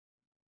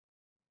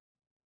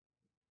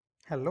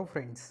Hello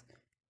friends,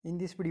 in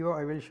this video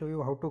I will show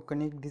you how to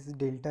connect this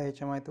delta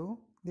HMI to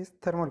this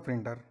thermal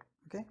printer.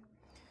 Okay,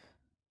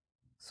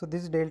 so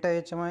this delta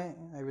HMI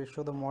I will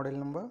show the model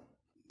number.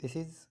 This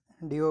is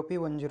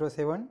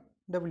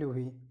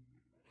DOP107WV.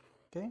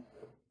 Okay,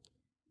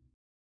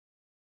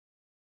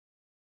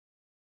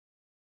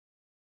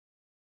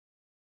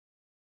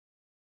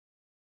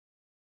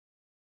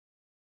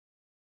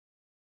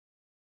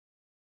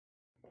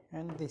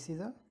 and this is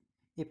a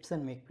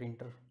Epson make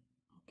printer.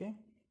 Okay,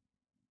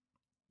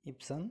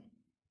 Epson.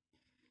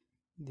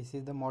 This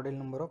is the model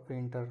number of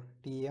printer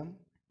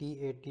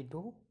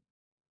TM-T82.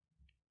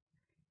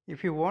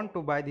 If you want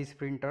to buy this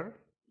printer,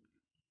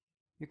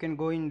 you can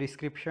go in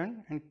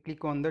description and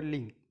click on the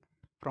link.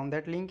 From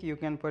that link you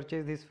can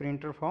purchase this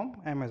printer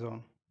from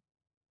Amazon.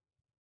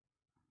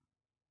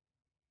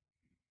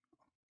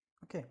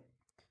 Okay,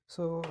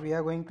 so we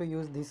are going to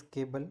use this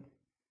cable,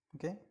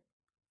 okay,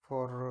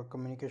 for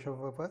communication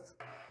purpose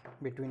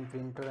between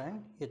printer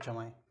and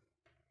HMI.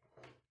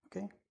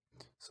 Okay,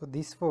 so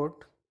this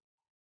port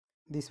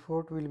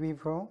will be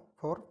for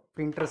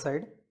printer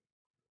side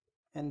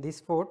and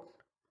this port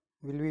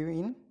will be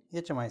in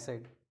HMI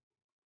side.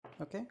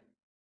 Okay,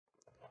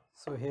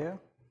 so here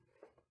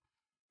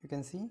you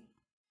can see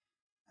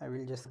I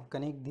will just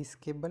connect this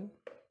cable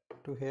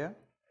to here.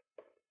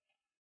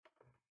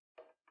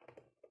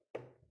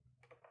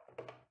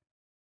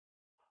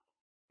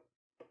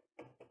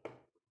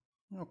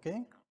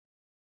 Okay,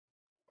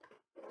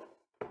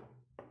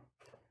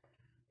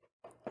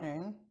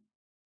 and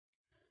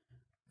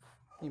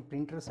in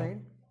printer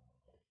side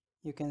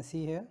you can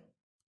see here,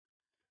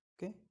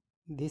 okay,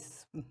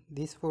 this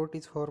port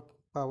is for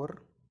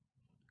power.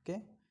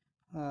 Okay,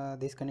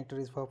 this connector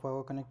is for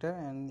power connector,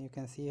 and you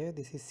can see here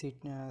this is C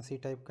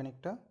type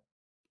connector.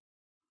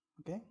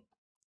 Okay,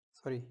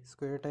 sorry,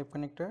 square type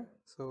connector.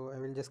 So I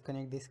will just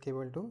connect this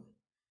cable to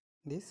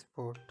this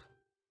port.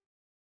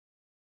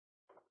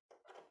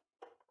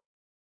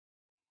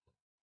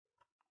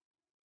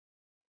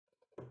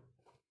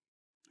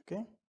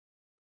 Okay,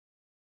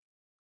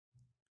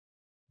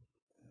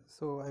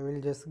 so I will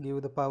just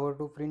give the power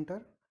to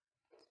printer.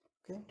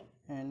 Okay,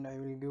 and I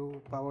will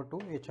give power to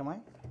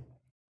HMI,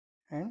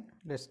 and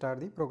let's start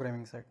the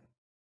programming side.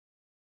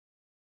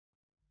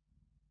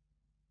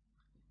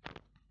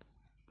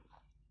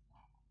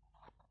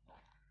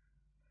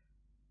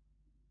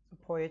 So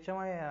for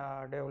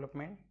HMI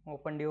development,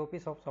 open DOP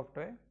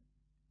software.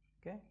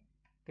 Okay,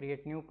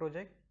 create new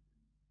project,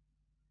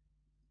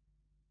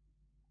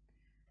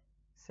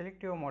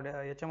 select your model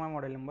HMI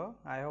model number.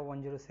 I have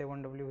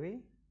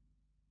 107WV.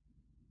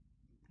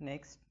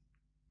 Next,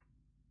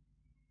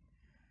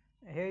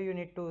 here you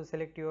need to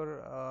select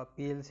your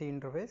PLC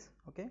interface.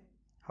 Okay,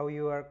 how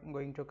you are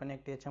going to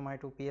connect HMI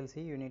to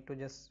PLC, you need to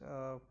just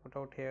put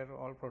out here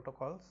all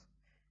protocols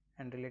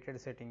and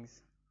related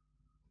settings.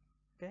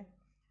 Okay,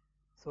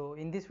 so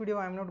in this video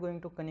I am not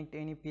going to connect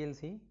any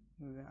PLC.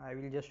 I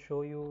will just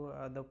show you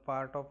the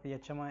part of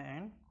HMI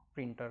and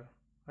printer,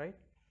 right?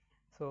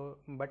 So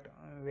but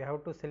we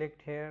have to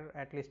select here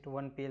at least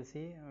one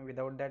PLC.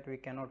 Without that we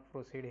cannot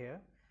proceed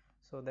here,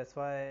 so that's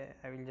why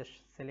I will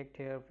just select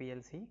here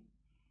PLC.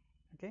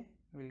 Okay,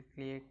 we'll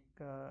click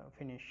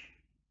finish.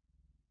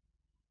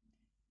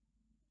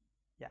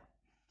 Yeah,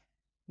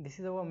 this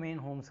is our main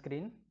home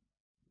screen.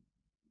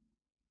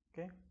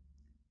 Okay,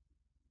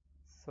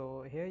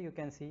 so here you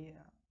can see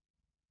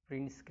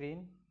print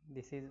screen.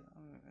 This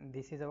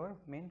is our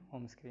main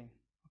home screen.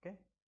 Okay,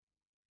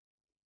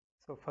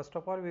 so first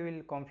of all we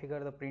will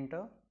configure the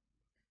printer.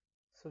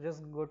 So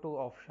just go to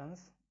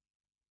options,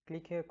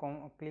 click here,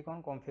 click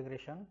on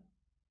configuration.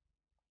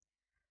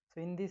 So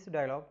in this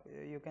dialog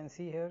you can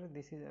see here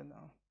this is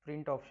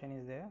print option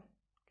is there.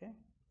 Okay,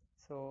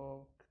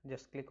 so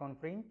just click on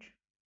print.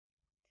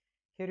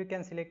 Here you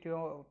can select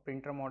your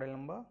printer model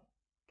number.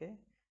 Okay,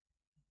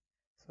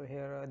 so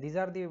here these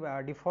are the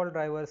default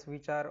drivers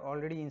which are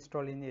already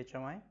installed in the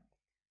HMI.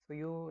 So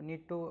you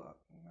need to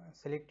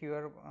select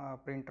your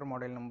printer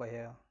model number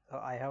here. So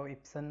I have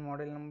Epson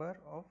model number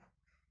of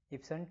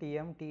Epson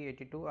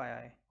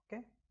TM-T82II.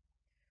 Okay,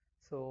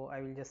 so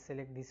I will just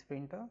select this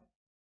printer.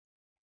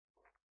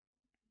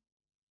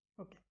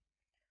 Okay,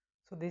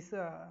 so this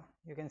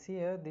you can see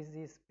here this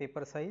is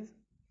paper size.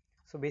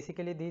 So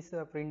basically this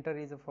printer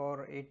is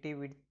for 80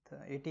 width,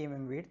 80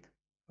 mm width.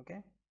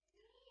 Okay,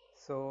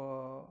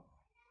 so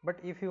but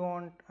if you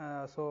want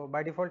so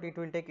by default it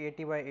will take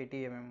 80 by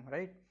 80 mm,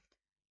 right?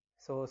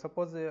 So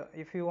suppose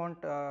if you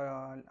want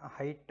a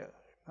height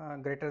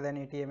greater than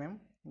 80 mm,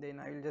 then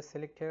I will just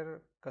select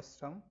here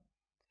custom.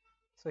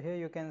 So here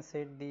you can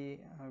set the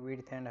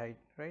width and height,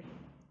 right?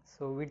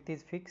 So width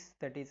is fixed,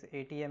 that is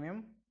 80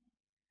 mm,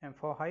 and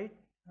for height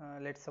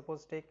let's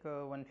suppose take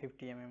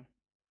 150 mm.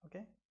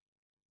 Okay,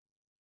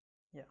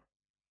 yeah,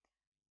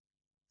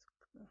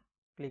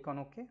 click on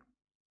OK.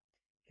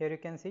 Here you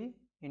can see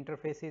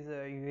interface is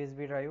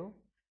USB drive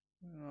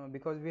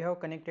because we have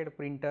connected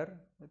printer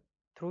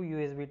through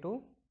USB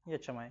to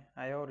HMI.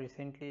 I have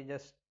recently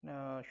just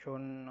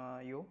shown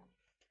you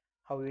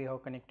how we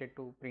have connected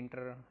to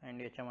printer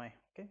and HMI.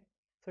 Okay,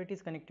 So it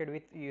is connected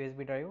with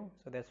USB drive,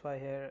 so that's why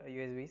here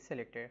USB is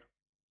selected.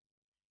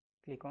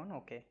 Click on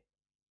OK.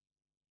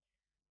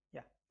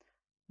 Yeah,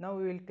 now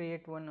we will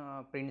create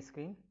one print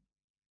screen.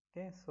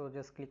 Okay, so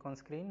just click on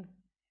screen,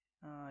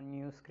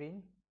 new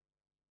screen.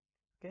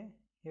 Okay,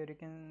 here you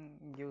can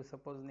give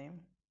suppose name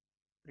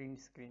print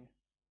screen,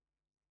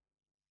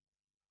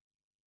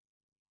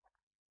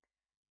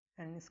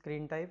 and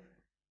screen type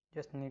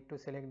just need to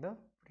select the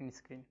print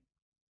screen.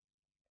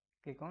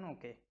 Click on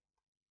OK.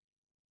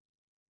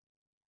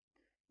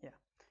 Yeah,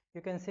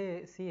 you can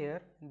see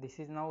here this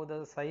is now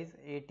the size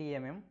 80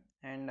 mm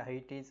and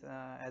height is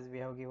as we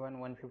have given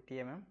 150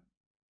 mm.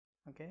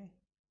 Okay,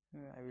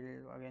 I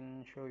will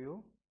again show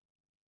you.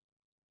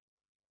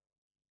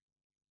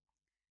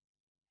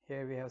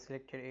 Here we have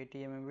selected 80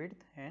 mm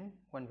width and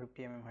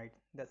 150 mm height.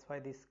 That's why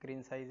this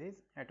screen size is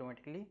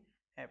automatically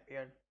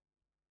appeared.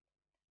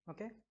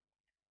 Okay,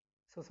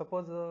 so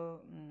suppose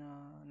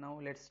now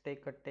let's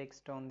take a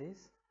text on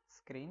this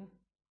screen.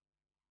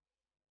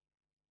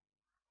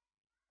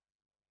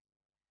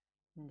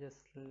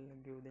 Just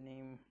give the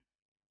name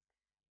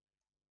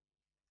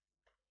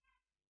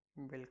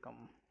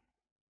welcome.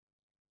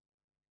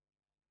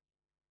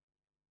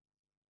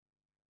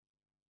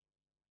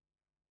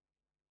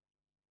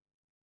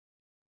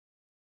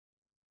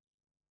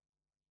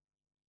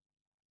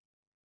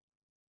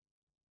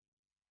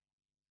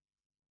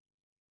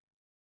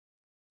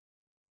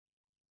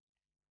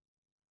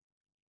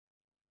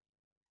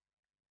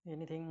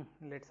 Anything,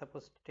 let's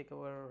suppose take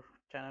our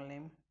channel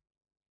name.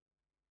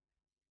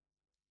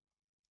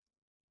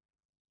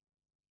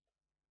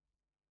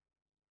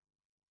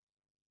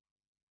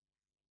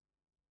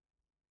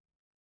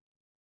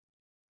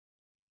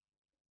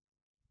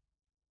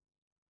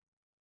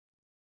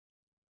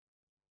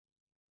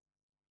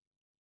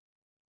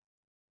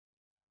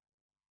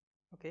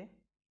 Okay,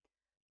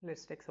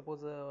 let's take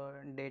suppose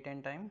date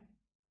and time.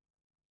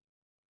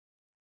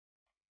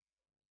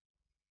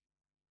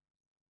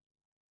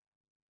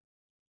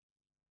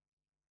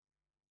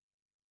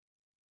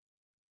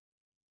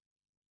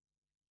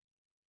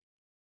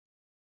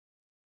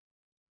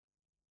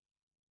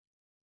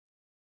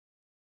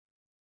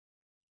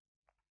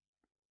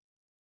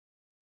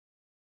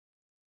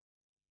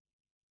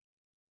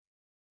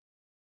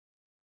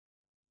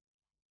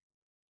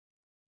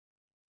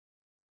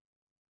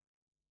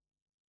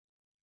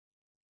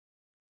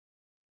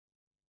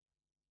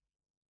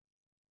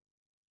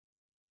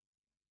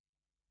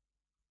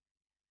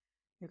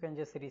 You can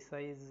just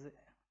resize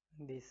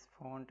this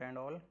font and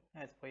all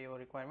as per your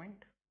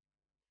requirement.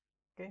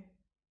 Okay,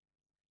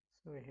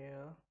 so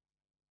here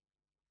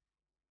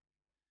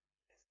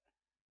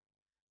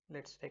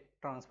let's take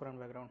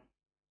transparent background.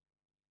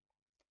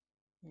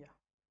 Yeah,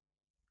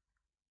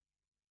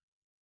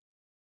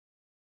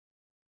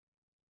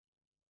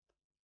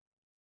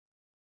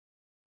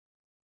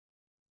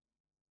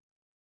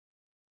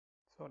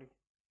 sorry,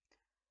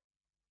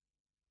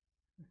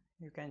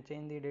 you can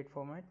change the date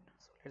format.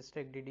 So let's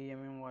take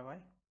DDMMYY.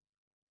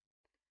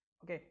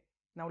 Okay,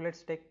 now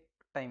let's take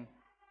time.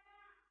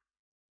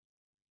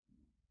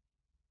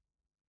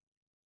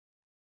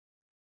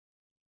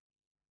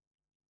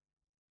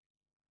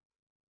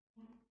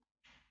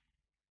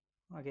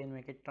 Again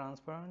make it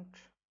transparent.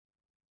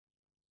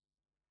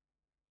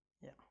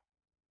 Yeah,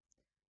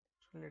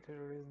 so let's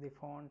reduce the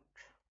font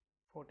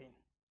 14.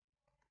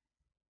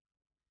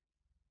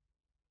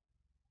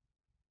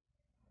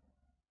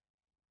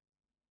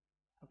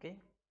 Okay,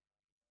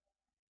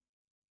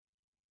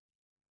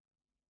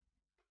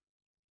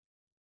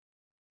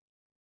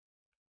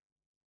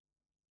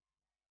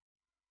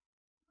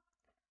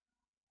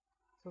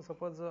 so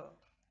suppose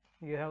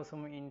you have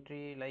some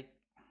entry like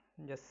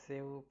just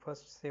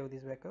save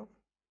this backup,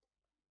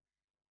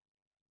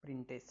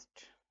 print test,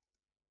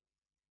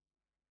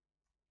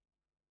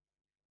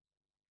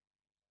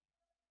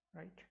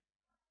 right?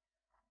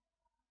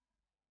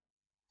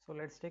 So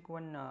let's take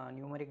one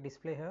numeric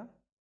display here.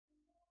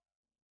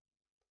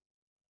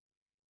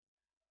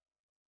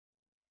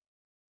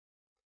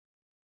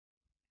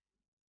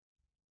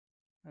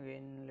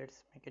 Again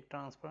let's make it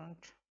transparent.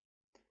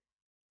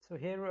 So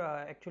here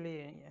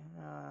actually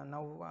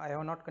now I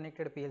have not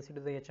connected PLC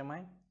to the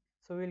HMI,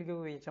 so we will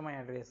give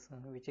HMI address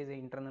which is the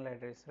internal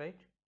address, right?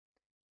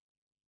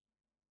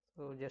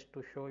 So just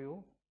to show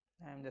you,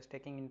 I am just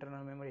taking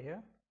internal memory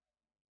here.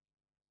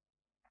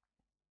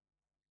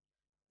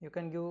 You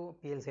can give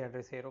PLC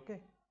address here. Okay,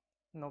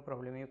 no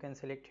problem, you can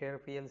select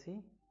here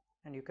PLC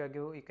and you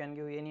can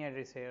give any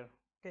address here.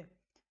 Okay,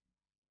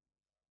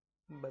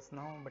 but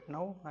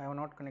now I have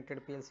not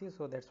connected PLC,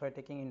 so that's why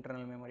taking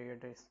internal memory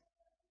address.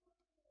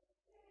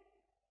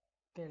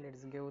 Okay,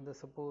 let's give the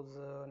suppose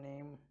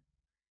name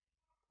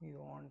you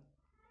want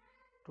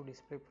to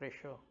display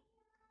pressure.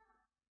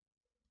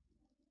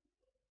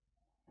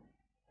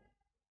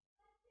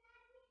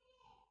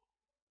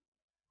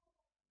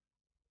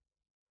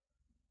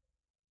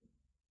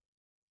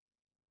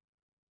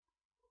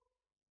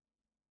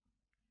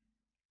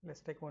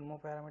 Let's take one more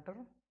parameter.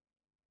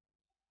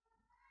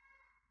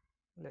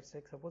 Let's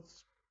take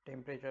suppose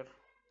temperature.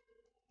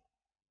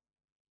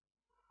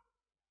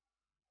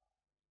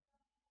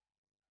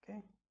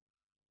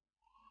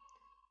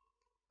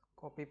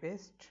 copy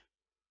paste.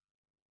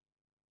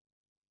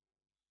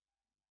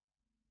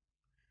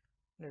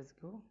 Let's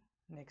go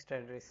next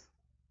address.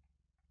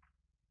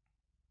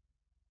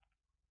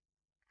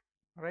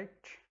 Right,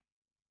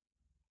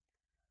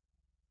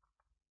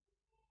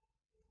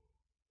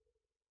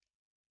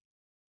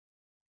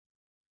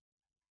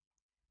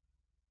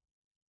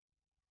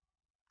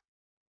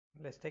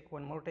 let's take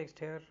one more text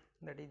here,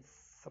 that is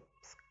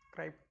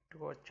subscribe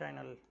to our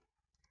channel.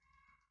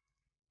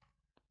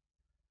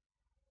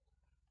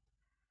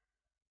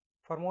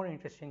 For more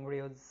interesting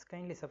videos,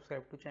 kindly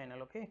subscribe to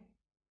channel. Okay,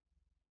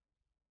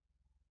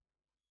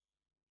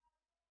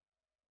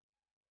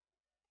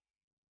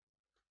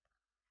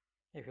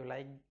 if you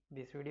like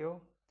this video,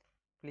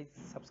 please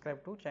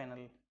subscribe to channel.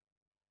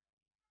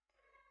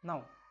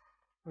 Now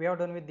we are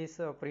done with this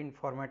print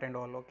format and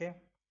all. Okay,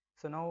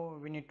 so now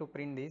we need to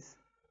print this.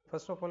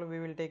 First of all, we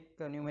will take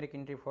a numeric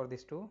entry for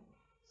this too.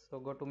 So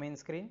go to main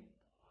screen,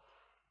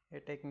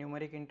 take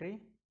numeric entry.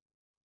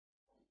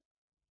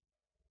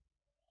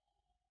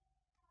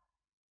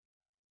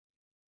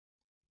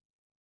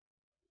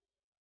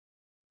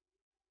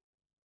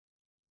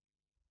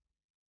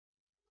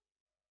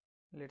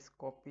 Let's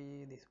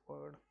copy this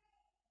word.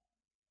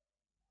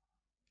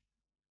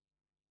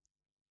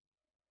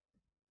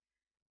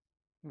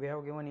 We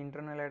have given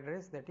internal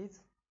address, that is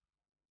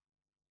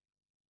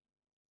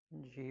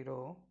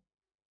 0.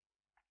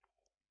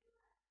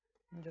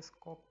 Just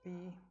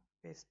copy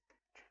paste.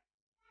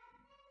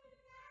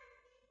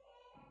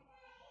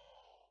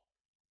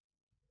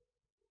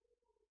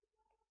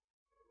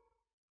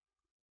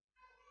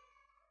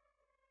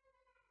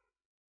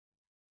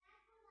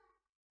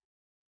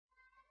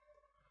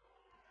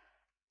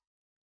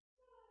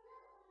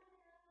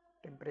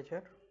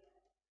 Temperature,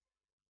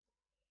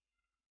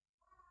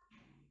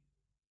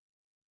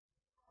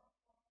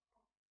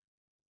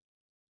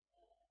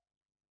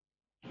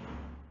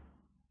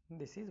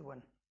 this is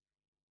 1.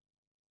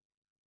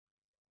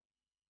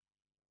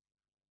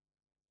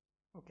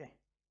 Okay,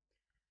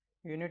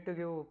 you need to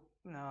give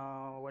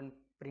one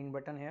print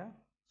button here.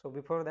 So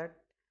before that,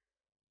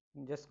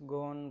 just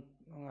go on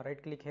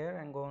right click here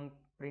and go on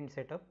print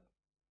setup.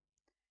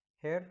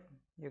 Here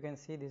you can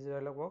see this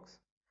dialog box,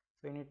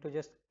 so you need to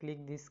just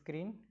click this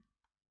screen.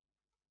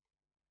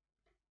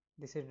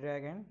 This is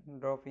drag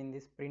and drop in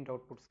this print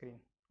output screen.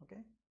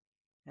 Okay,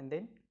 and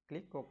then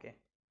click OK.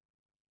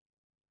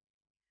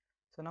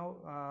 So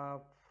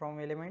now from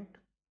element,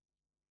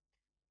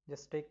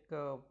 just take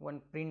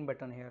one print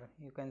button here.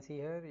 You can see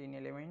here in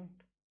element,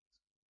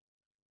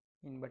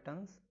 in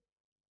buttons,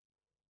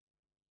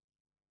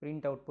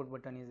 print output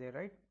button is there,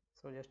 right?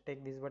 So just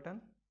take this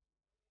button,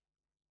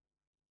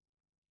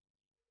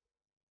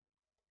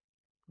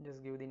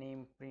 just give the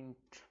name print.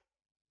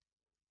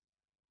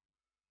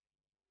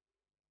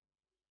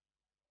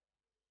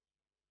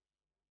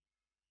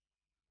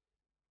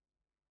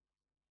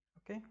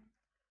 Okay,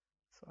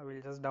 so I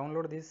will just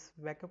download this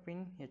backup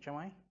in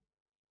HMI.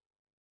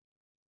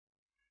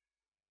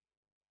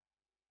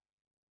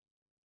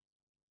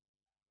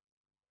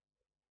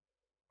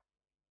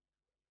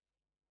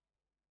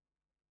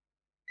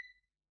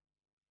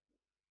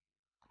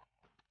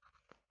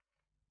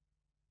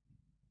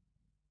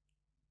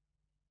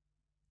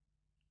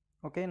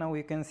 Okay, now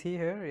you can see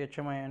here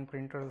HMI and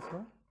printer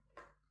also,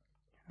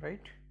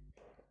 right?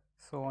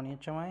 So on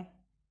HMI,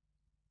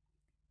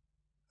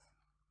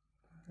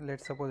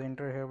 let's suppose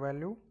enter here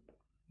value,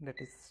 that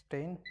is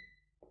 10,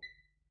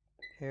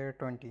 here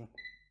 20,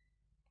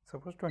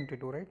 suppose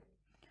 22, right?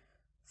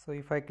 So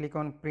if I click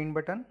on print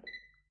button,